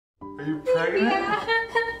Are you pregnant? Yeah.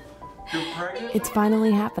 You're pregnant? It's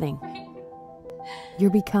finally happening. You're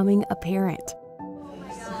becoming a parent.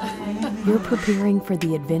 You're preparing for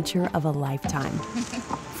the adventure of a lifetime,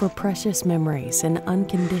 for precious memories and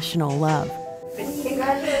unconditional love.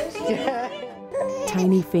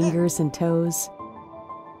 Tiny fingers and toes,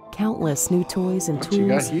 countless new toys and What you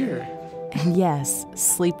got tools, here? and yes,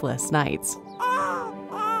 sleepless nights.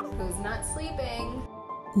 Who's not sleeping?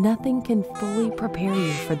 Nothing can fully prepare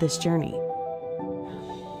you for this journey.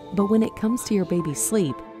 But when it comes to your baby's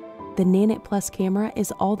sleep, the Nanit Plus camera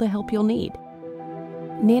is all the help you'll need.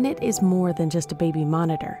 Nanit is more than just a baby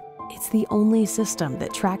monitor. It's the only system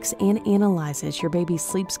that tracks and analyzes your baby's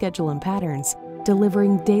sleep schedule and patterns,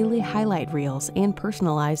 delivering daily highlight reels and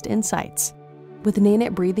personalized insights. With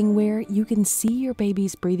Nanit Breathing Wear, you can see your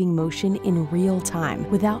baby's breathing motion in real time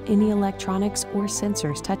without any electronics or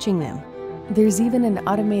sensors touching them. There's even an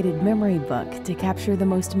automated memory book to capture the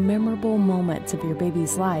most memorable moments of your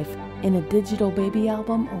baby's life in a digital baby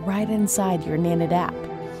album right inside your Nanit app.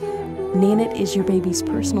 Nanit is your baby's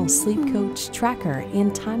personal sleep coach, tracker,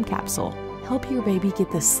 and time capsule. Help your baby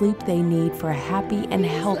get the sleep they need for a happy and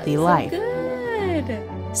healthy life. Good.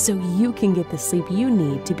 So you can get the sleep you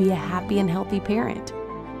need to be a happy and healthy parent.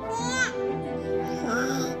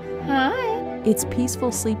 Hi. It's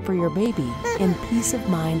peaceful sleep for your baby and peace of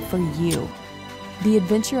mind for you. The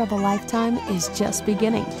adventure of a lifetime is just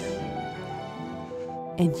beginning.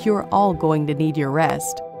 And you're all going to need your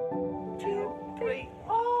rest.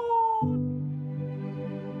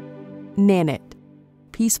 Nanit.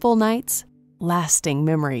 Peaceful nights, lasting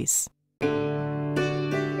memories.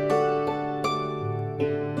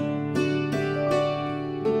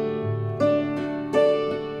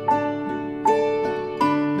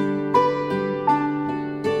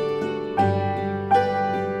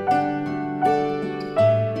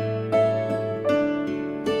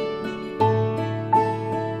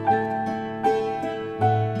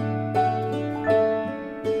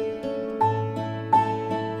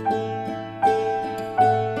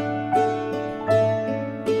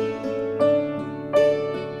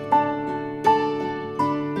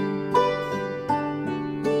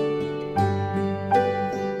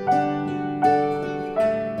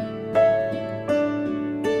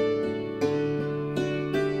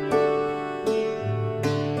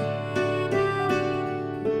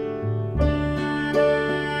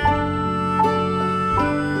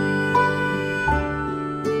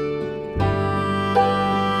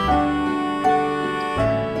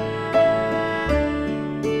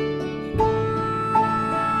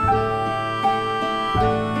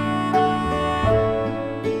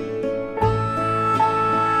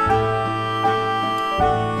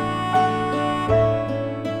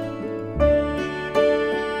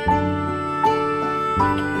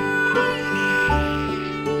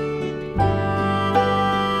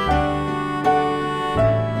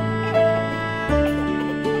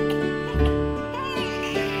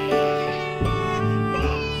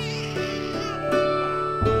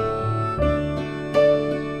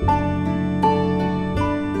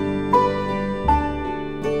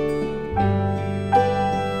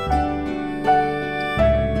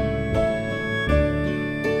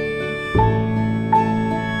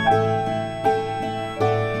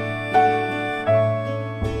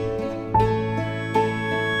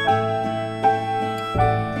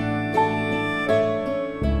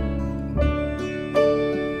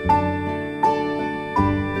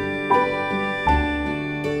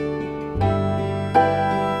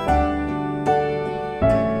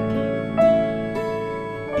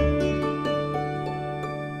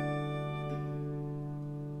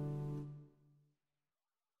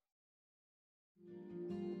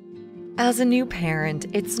 As a new parent,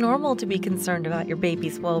 it's normal to be concerned about your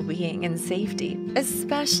baby's well-being and safety,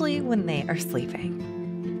 especially when they are sleeping.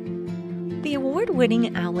 The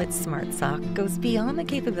award-winning Owlet Smart Sock goes beyond the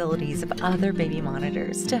capabilities of other baby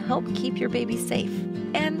monitors to help keep your baby safe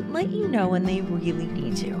and let you know when they really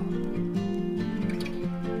need you.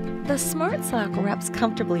 The Smart Sock wraps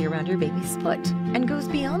comfortably around your baby's foot and goes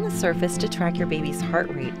beyond the surface to track your baby's heart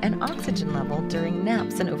rate and oxygen level during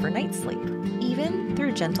naps and overnight sleep, even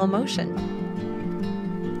through gentle motion.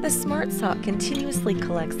 The Smart Sock continuously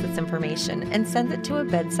collects this information and sends it to a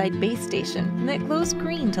bedside base station that glows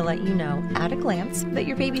green to let you know, at a glance, that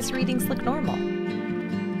your baby's readings look normal.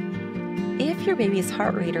 If your baby's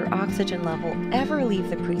heart rate or oxygen level ever leave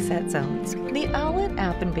the preset zones, the Owlet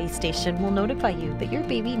app and base station will notify you that your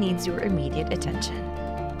baby needs your immediate attention.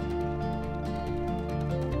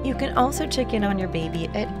 You can also check in on your baby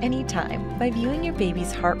at any time by viewing your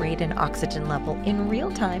baby's heart rate and oxygen level in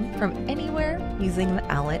real time from anywhere using the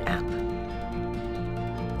Owlet app.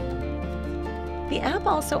 The app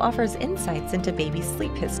also offers insights into baby's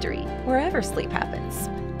sleep history, wherever sleep happens.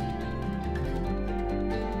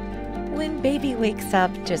 When baby wakes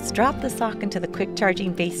up, just drop the sock into the quick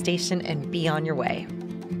charging base station and be on your way.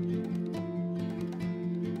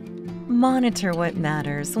 Monitor what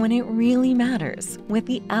matters when it really matters with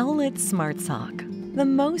the Owlet Smart Sock, the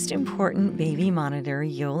most important baby monitor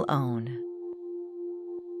you'll own.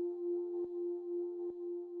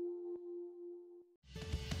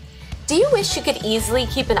 Do you wish you could easily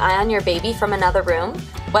keep an eye on your baby from another room,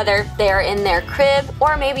 whether they are in their crib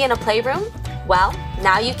or maybe in a playroom? Well,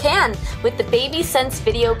 now you can with the BabySense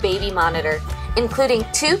Video Baby Monitor, including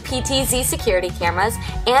 2 PTZ security cameras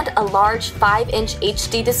and a large 5-inch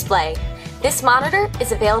HD display. This monitor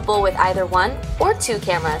is available with either 1 or 2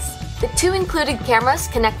 cameras. The 2 included cameras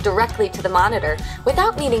connect directly to the monitor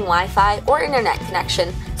without needing Wi-Fi or internet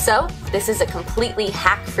connection, so this is a completely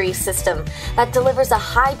hack-free system that delivers a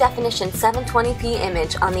high-definition 720p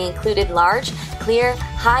image on the included large, clear,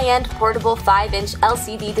 high-end portable 5-inch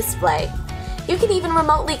LCD display. You can even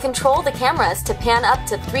remotely control the cameras to pan up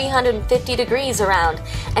to 350 degrees around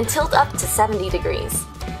and tilt up to 70 degrees.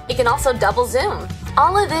 It can also double zoom.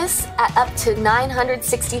 All of this at up to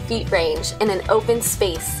 960 feet range in an open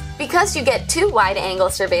space. Because you get 2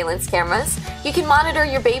 wide-angle surveillance cameras, you can monitor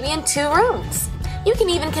your baby in 2 rooms. You can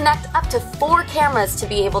even connect up to 4 cameras to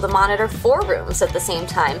be able to monitor 4 rooms at the same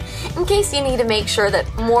time, in case you need to make sure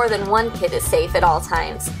that more than one kid is safe at all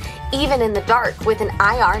times, even in the dark with an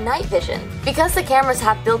IR night vision. Because the cameras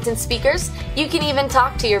have built-in speakers, you can even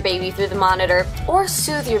talk to your baby through the monitor or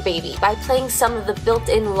soothe your baby by playing some of the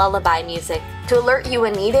built-in lullaby music. To alert you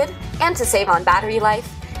when needed and to save on battery life,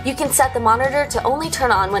 you can set the monitor to only turn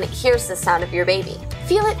on when it hears the sound of your baby.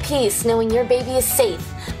 Feel at peace knowing your baby is safe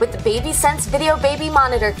with the BabySense Video Baby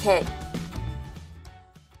Monitor Kit.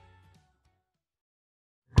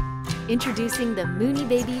 Introducing the Mooney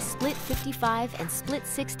Baby Split 55 and Split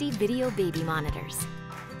 60 Video Baby Monitors.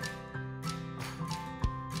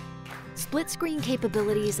 Split screen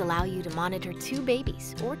capabilities allow you to monitor 2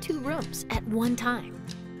 babies or 2 rooms at one time.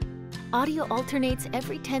 Audio alternates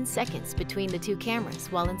every 10 seconds between the 2 cameras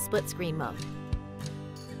while in split screen mode.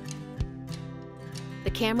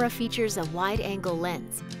 The camera features a wide-angle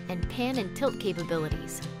lens and pan and tilt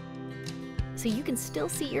capabilities, so you can still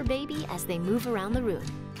see your baby as they move around the room.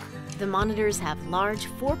 The monitors have large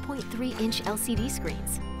 4.3-inch LCD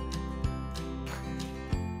screens.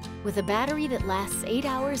 With a battery that lasts 8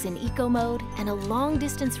 hours in eco mode and a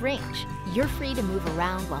long-distance range, you're free to move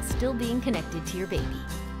around while still being connected to your baby.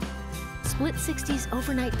 Split 60's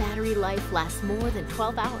overnight battery life lasts more than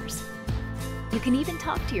 12 hours. You can even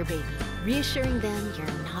talk to your baby, reassuring them you're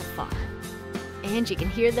not far. And you can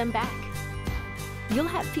hear them back. You'll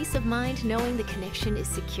have peace of mind knowing the connection is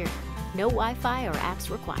secure. No Wi-Fi or apps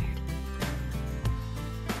required.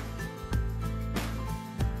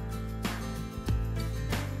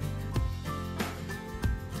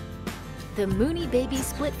 The Mooney Baby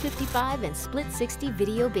Split 55 and Split 60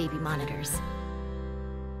 Video Baby Monitors.